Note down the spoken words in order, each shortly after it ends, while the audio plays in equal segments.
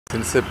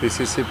Since the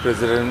PCC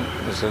President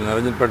Mr.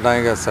 Narendra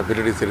Patnaik has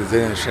submitted his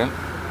resignation,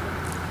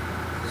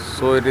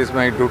 so it is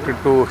my duty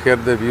to hear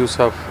the views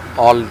of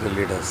all the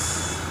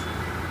leaders,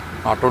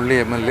 not only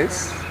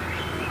MLAs,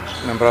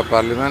 Member of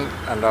Parliament,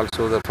 and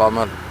also the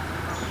former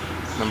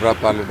Member of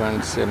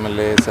Parliaments,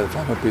 MLAs, and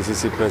former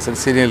PCC President,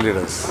 senior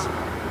leaders.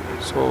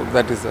 So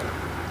that is the.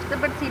 So,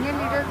 but senior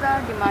leaders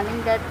are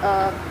demanding that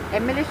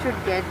MLA should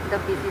get the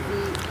PCC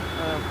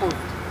post.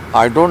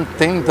 I don't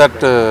think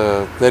that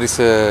there is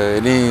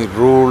any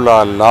rule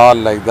or law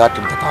like that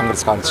in the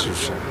Congress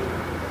Constitution.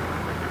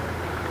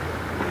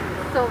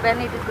 So when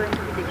it is going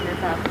to be declared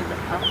after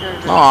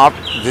No,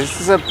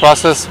 this is a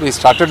process. We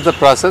started the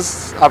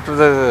process. After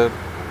the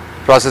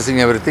processing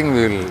everything,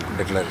 we will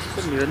declare it.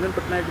 Sir Niranjan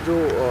Patnaik जो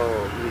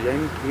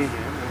resign किए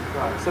हैं उनको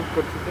accept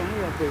कर चुके हैं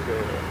या फिर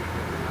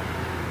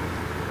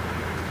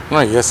No,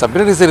 yes,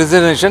 submitted his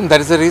resignation.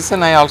 That is the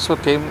reason I also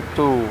came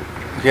to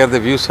hear the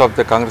views of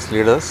the Congress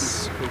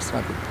leaders. It's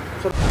nothing.